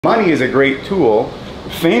Money is a great tool.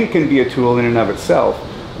 Fame can be a tool in and of itself,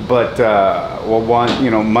 but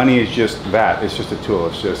money is just that. It's just a tool.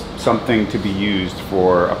 It's just something to be used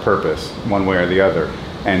for a purpose, one way or the other.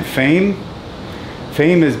 And fame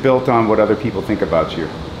is built on what other people think about you,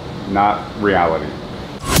 not reality.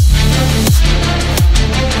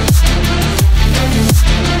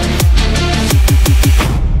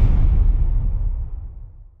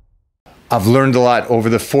 I've learned a lot over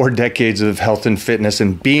the 4 decades of health and fitness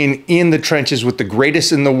and being in the trenches with the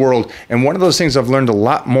greatest in the world. And one of those things I've learned a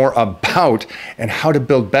lot more about and how to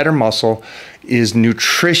build better muscle is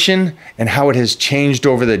nutrition and how it has changed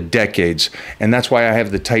over the decades. And that's why I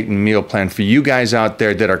have the Titan meal plan for you guys out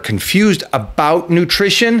there that are confused about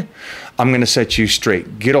nutrition. I'm gonna set you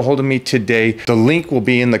straight. Get a hold of me today. The link will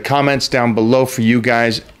be in the comments down below for you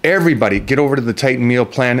guys. Everybody, get over to the Titan meal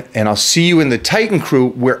plan and I'll see you in the Titan crew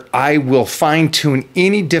where I will fine tune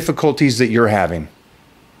any difficulties that you're having.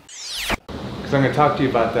 Because I'm gonna talk to you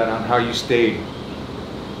about that on how you stayed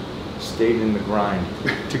in the grind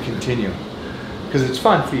to continue. Because it's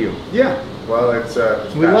fun for you. Yeah, well, it's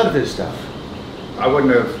we love this stuff. I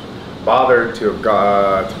wouldn't have bothered to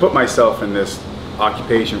put myself in this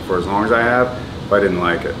occupation for as long as I have if I didn't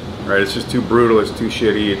like it, right? It's just too brutal, it's too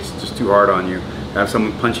shitty, it's just too hard on you. Have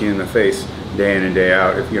someone punch you in the face day in and day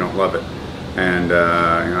out if you don't love it. And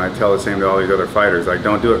I tell the same to all these other fighters, like,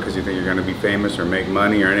 don't do it because you think you're going to be famous or make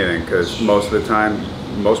money or anything, because most of the time,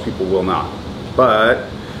 most people will not. But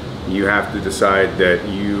you have to decide that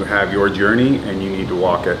you have your journey and you need to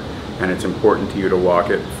walk it, and it's important to you to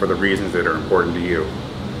walk it for the reasons that are important to you.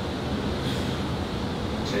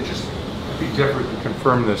 It's interesting. I think Jeffrey can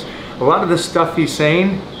confirm this. A lot of the stuff he's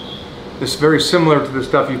saying is very similar to the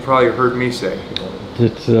stuff you've probably heard me say.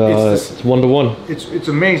 It's one-to-one. It's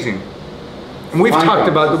amazing. And we've talked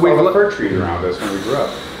about the way fir trees around us when we grew up.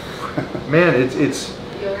 Man, it's.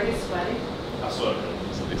 You already sweating? I sweat.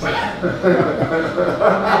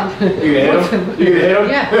 You hit him? You hit him?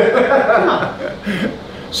 Yeah.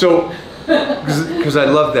 So, because I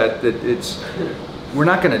love that it's, we're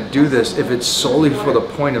not going to do this if it's solely for the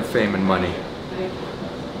point of fame and money.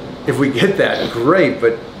 If we get that, great,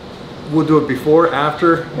 but we'll do it before,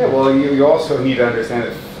 after. Yeah, well, you also need to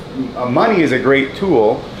understand that money is a great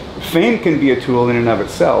tool. Fame can be a tool in and of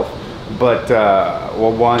itself, but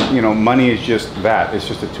money is just that. It's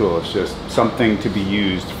just a tool. It's just something to be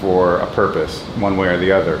used for a purpose, one way or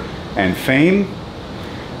the other. And fame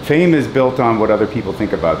is built on what other people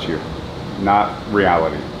think about you, not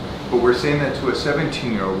reality. But we're saying that to a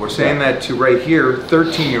 17-year-old. We're saying that to right here,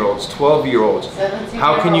 13-year-olds, 12-year-olds.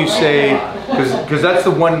 How can you say, because that's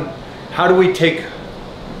the one, how do we take,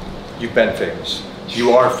 you've been famous,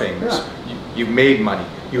 you are famous, yeah. You've made money,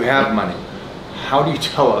 you have money. How do you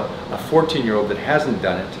tell a 14-year-old that hasn't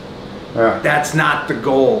done it, that's not the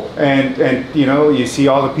goal? And you see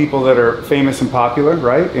all the people that are famous and popular,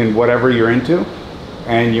 right, in whatever you're into,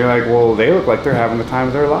 and you're like, well, they look like they're having the time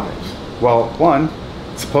of their lives. Well, one,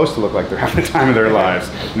 it's supposed to look like they're having the time of their lives.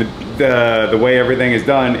 The way everything is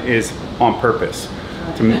done is on purpose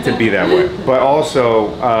to be that way. But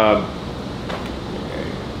also,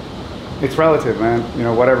 it's relative, man.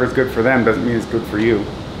 Whatever's good for them doesn't mean it's good for you.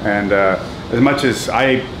 And as much as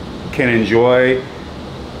I can enjoy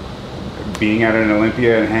being at an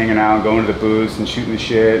Olympia and hanging out and going to the booths and shooting the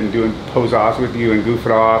shit and doing pose-offs with you and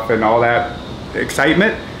goofing off and all that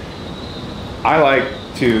excitement, I like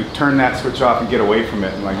to turn that switch off and get away from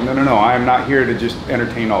it. And like, no, I'm not here to just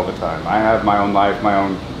entertain all the time. I have my own life, my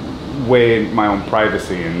own way, my own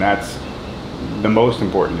privacy, and that's the most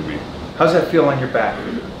important to me. How's that feel on your back?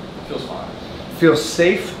 It feels fine. Feels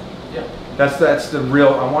safe? Yeah. That's the real,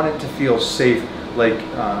 I want it to feel safe, like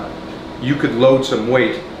you could load some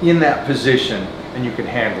weight in that position and you can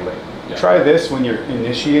handle it. Yeah. Try this when you're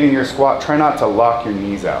initiating your squat. Try not to lock your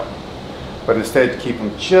knees out, but instead keep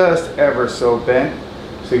them just ever so bent.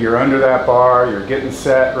 So you're under that bar, you're getting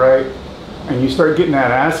set, right? And you start getting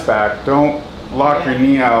that ass back. Don't lock your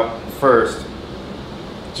knee out first.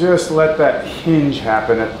 Just let that hinge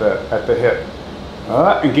happen at the hip.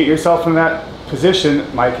 And get yourself in that position,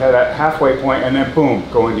 Mike had that halfway point, and then boom,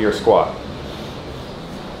 go into your squat.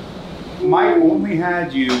 Mike only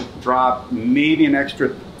had you drop maybe an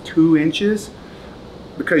extra 2 inches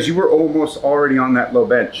because you were almost already on that low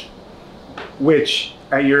bench, which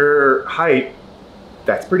at your height,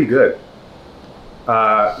 that's pretty good.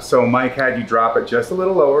 So Mike had you drop it just a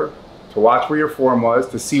little lower to watch where your form was,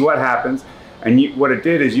 to see what happens. And what it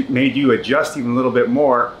did is it made you adjust even a little bit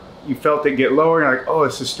more. You felt it get lower, you're like, oh,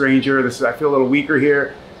 this is stranger, I feel a little weaker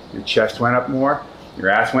here. Your chest went up more, your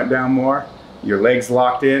ass went down more, your legs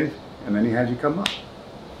locked in, and then he had you come up.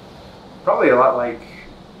 Probably a lot like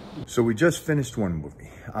So we just finished one movie.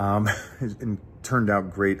 It turned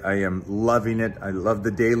out great. I am loving it. I love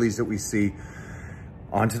the dailies that we see.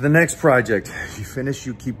 On to the next project. You finish,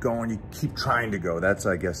 you keep going, you keep trying to go. That's,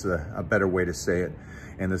 I guess, a better way to say it.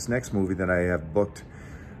 And this next movie that I have booked,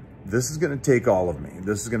 this is gonna take all of me.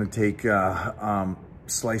 This is gonna take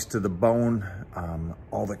slice to the bone,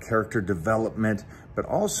 all the character development, but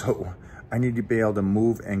also I need to be able to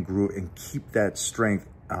move and groove and keep that strength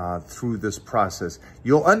through this process.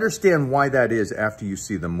 You'll understand why that is after you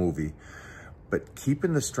see the movie, but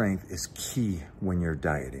keeping the strength is key when you're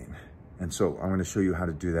dieting. And so I'm gonna show you how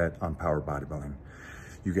to do that on Power Bodybuilding.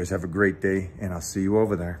 You guys have a great day, and I'll see you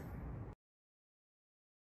over there.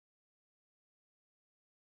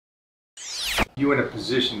 You in a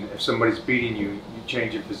position, if somebody's beating you, you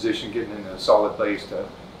change your position, getting in a solid place to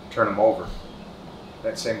turn them over.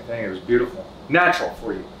 That same thing, it was beautiful. Natural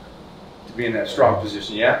for you to be in that strong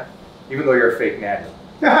position, yeah? Even though you're a fake natty.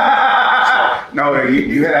 No,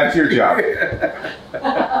 that's your job.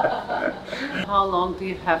 How long do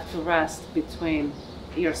you have to rest between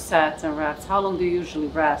your sets and reps? How long do you usually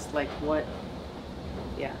rest? Like what?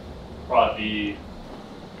 Yeah. Probably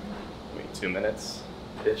 2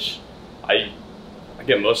 minutes-ish. I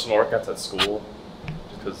get most of my workouts at school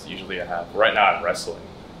just because usually I have, right now I'm wrestling.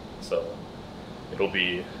 So it'll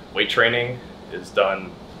be weight training is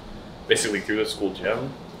done basically through the school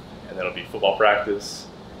gym, and then it'll be football practice,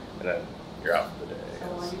 and then you're out for the day. So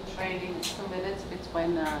when you're training, 2 minutes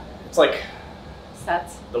between it's like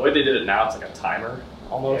sets? the way they did it now, it's like a timer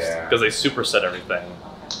almost, because they superset everything.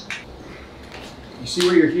 Okay. You see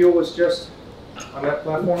where your heel was just on that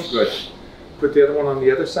platform? Good. Put the other one on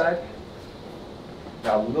the other side.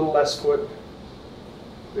 Now a little less foot.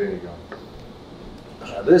 There you go.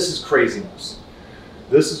 Now this is craziness.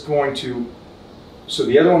 This is going to, so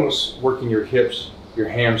the other one was working your hips, your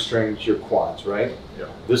hamstrings, your quads, right? Yeah.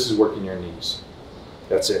 This is working your knees.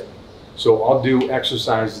 That's it. So I'll do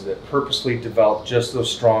exercises that purposely develop just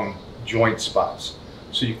those strong joint spots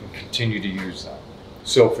so you can continue to use them.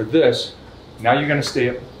 So for this, now you're gonna stay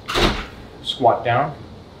up, squat down,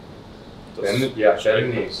 bend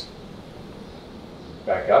the knees.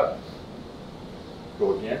 Back up,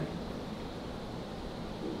 go again,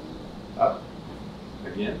 up,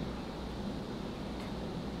 again.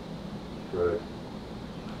 Good.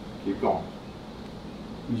 Keep going.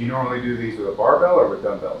 Would you normally do these with a barbell or with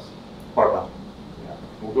dumbbells? Barbell. Yeah.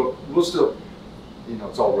 We'll still, you know,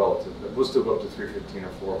 it's all relative, but we'll still go up to 315 or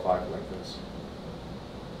 405 like this.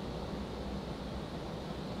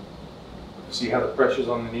 See how the pressure's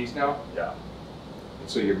on the knees now? Yeah. And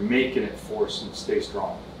so you're making it force and stay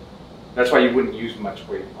strong. That's why you wouldn't use much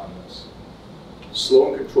weight on this. Slow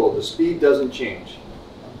and controlled. The speed doesn't change.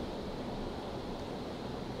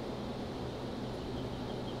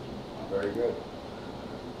 Very good.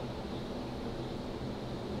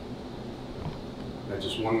 Now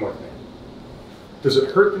just one more thing. Does it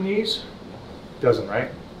hurt the knees? Doesn't, right?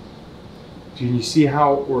 Can you see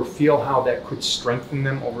how or feel how that could strengthen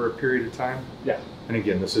them over a period of time? Yeah. And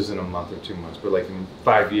again, this isn't a month or 2 months, but like in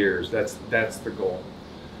 5 years, that's the goal.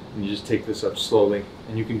 And you just take this up slowly,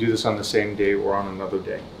 and you can do this on the same day or on another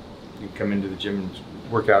day. You can come into the gym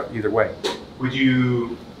and work out either way. Would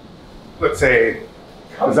you, let's say,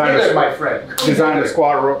 Design a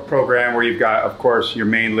squat program where you've got, of course, your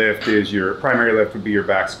main lift is your primary lift would be your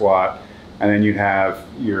back squat, and then you'd have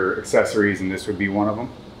your accessories, and this would be one of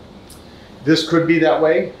them? This could be that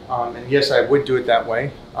way, and yes, I would do it that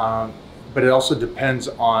way, but it also depends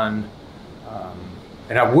on,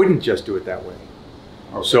 and I wouldn't just do it that way.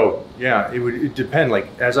 Okay. So yeah, it would depend. Like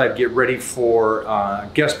as I get ready for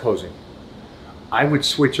guest posing, I would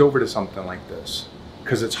switch over to something like this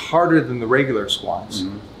because it's harder than the regular squats,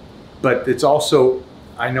 but it's also,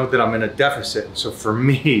 I know that I'm in a deficit, and so for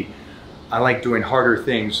me, I like doing harder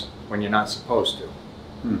things when you're not supposed to.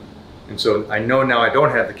 And so I know now I don't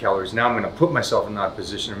have the calories. Now I'm going to put myself in that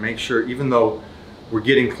position and make sure, even though we're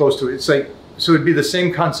getting close to it, it's like, so it'd be the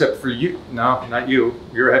same concept for you. No, not you.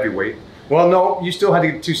 You're a heavyweight. Well, no, you still had to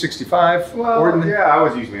get 265. Well, yeah, I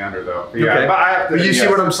was usually under though. But yeah, okay. But I have to. But you see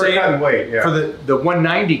what I'm saying? Weight, yeah. For the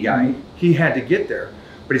 190 guy, he had to get there,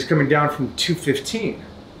 but he's coming down from 215.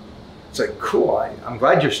 It's like, cool. I'm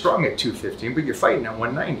glad you're strong at 215, but you're fighting at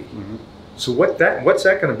 190. So what's that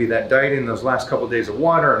going to be? That dieting, those last couple of days of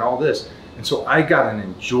water and all this. And so I got an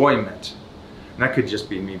enjoyment, and that could just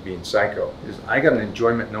be me being psycho, is I got an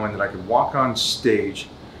enjoyment knowing that I could walk on stage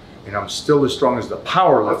and I'm still as strong as the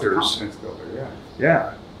power lifters. Confidence builder, yeah.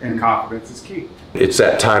 Yeah. And confidence is key. It's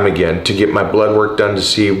that time again to get my blood work done to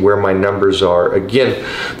see where my numbers are. Again,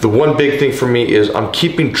 the one big thing for me is I'm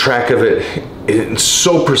keeping track of it. It's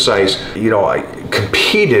so precise. You know,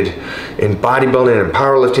 competed in bodybuilding and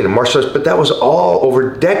powerlifting and martial arts, but that was all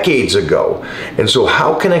over decades ago. And so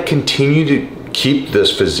how can I continue to keep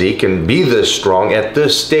this physique and be this strong at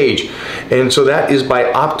this stage? And so that is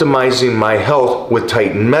by optimizing my health with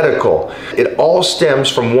Titan Medical. It all stems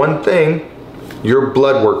from one thing: your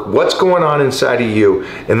blood work, what's going on inside of you.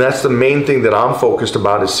 And that's the main thing that I'm focused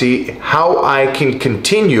about, is see how I can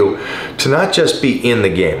continue to not just be in the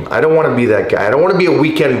game. I don't want to be that guy. I don't want to be a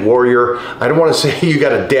weekend warrior. I don't want to say you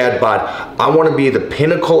got a dad bod. I want to be the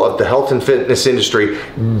pinnacle of the health and fitness industry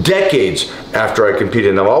decades after I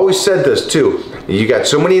competed. And I've always said this too. You got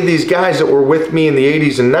so many of these guys that were with me in the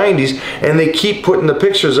 80s and 90s, and they keep putting the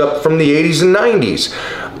pictures up from the 80s and 90s.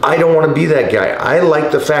 I don't want to be that guy. I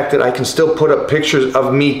like the fact that I can still put up pictures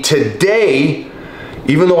of me today,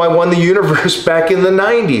 even though I won the universe back in the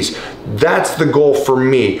 90s. That's the goal for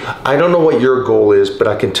me. I don't know what your goal is, but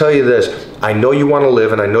I can tell you this: I know you want to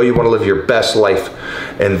live, and I know you want to live your best life.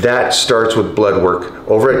 And that starts with blood work.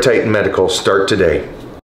 Over at Titan Medical, start today.